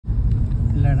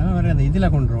இல்லைன்னா வேற அந்த இதில்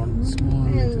கொண்டு வரணும்.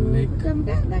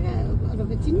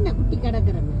 சின்ன குட்டி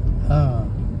கிடக்குறேன்.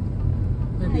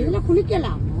 இதில்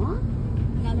குளிக்கலாமோ?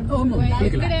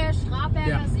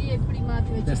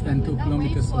 Less than 2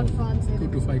 kilometers or 2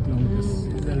 to 5 kilometers.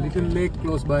 The little lake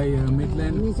close by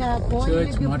Midland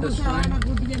Church, Martyrs Shrine.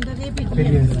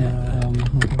 This is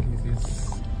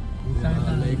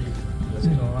lake,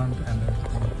 restaurant and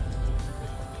everything.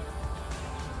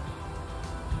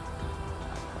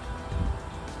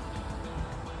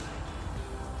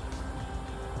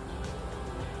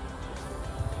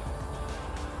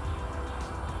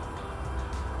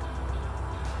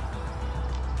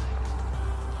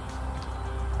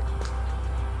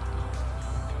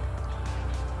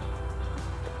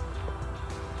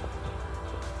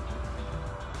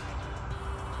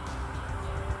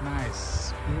 Nice,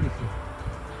 beautiful.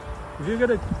 If you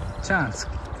get a chance,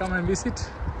 come and visit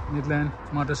Midland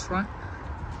Martyrs Shrine.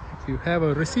 If you have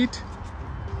a receipt,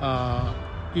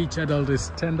 each adult is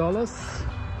 $10.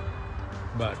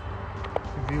 But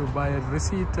if you buy a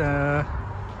receipt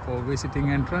for visiting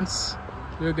entrance,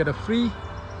 you get a free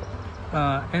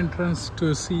entrance to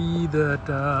see that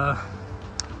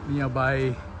nearby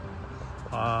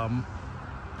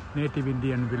native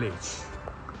Indian village.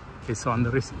 It's on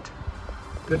the receipt.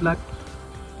 Good luck.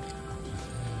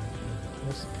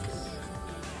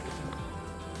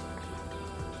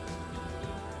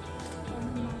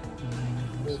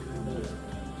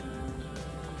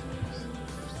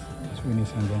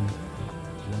 Finish and then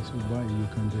once you buy, you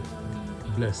can get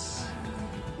bless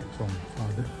from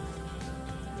Father.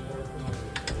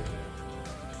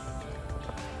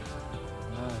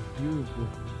 Wow, beautiful.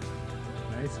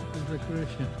 Nice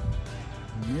decoration.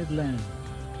 Midland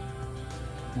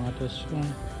Martyrs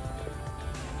Shrine.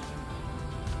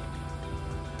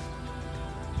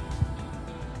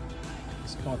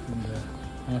 Spot in the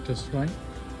Martyrs Shrine,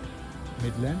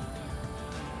 Midland.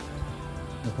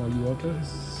 The holy water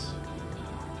is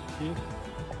here.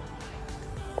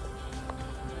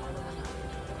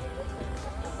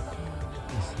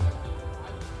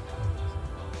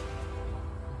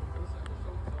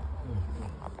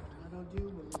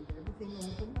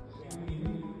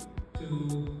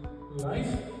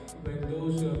 Life when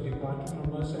those who have departed from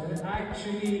us are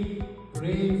actually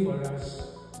praying for us.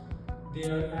 They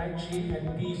are actually at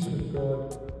peace with God,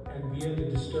 and we are the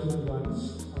disturbed ones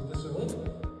of this earth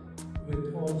with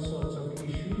all sorts of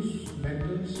issues,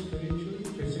 mental, spiritual,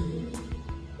 physical.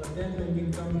 But then when we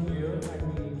come here and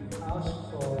we ask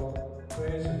for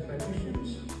prayers and petitions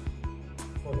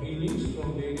for healings from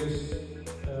various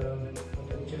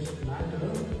just matter,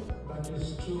 but it's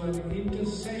through an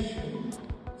intercession,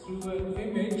 through an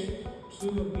image,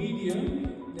 through a medium,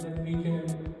 that we can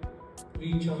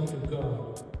reach out to God.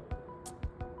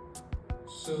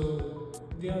 So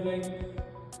they are like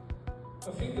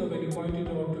a finger. When you point it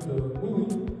out to the moon,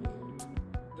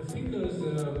 the finger is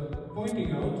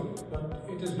pointing out, but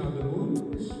it is not the moon,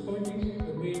 it's pointing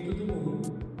the way to the moon,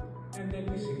 and then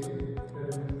we see that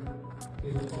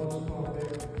it's all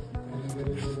perfect and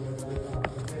will go right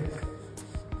after death.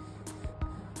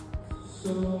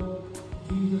 So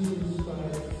Jesus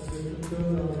inspired us to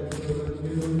turn our children. We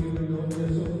don't even know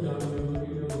they're so done, we don't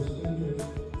even know the scriptures.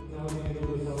 Now we know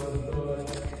the power of God.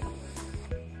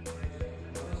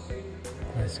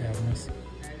 Christ have mercy.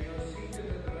 And you are seated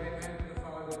at the right hand of the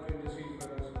Father to intercede for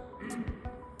us.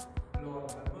 Lord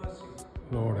have mercy.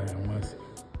 Lord have mercy.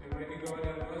 Almighty God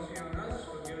have mercy on us,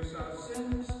 forgive us our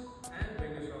sins, and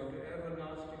bring us out to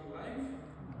everlasting life.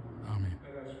 Amen.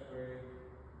 Let us pray.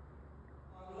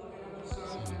 Father, and of the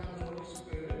Son, and of the Holy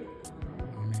Spirit.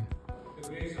 Amen. The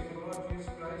grace of the Lord Jesus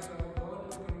Christ, our God,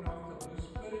 and the communion of the Holy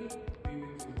Spirit be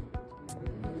with you.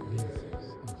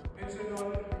 Hence, in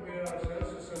order to prepare ourselves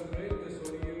to celebrate this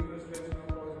holy Eucharist, let's now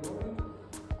pause a moment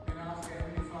and ask the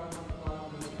Heavenly Father to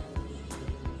pardon us and to spare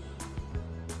us.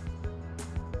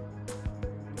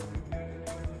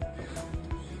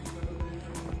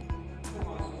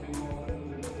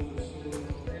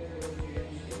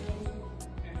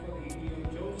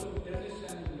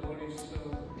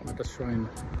 Martyrs Shrine,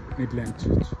 Midland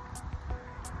Church.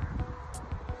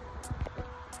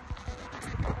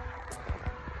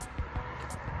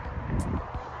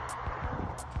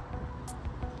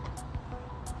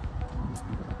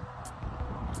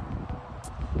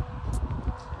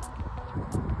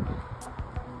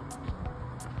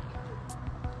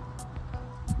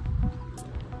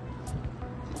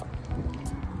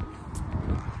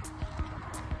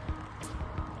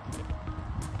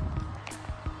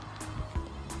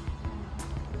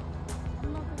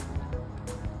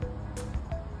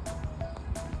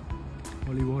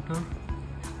 Holy water,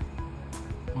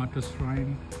 Martyrs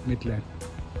Shrine, Midland.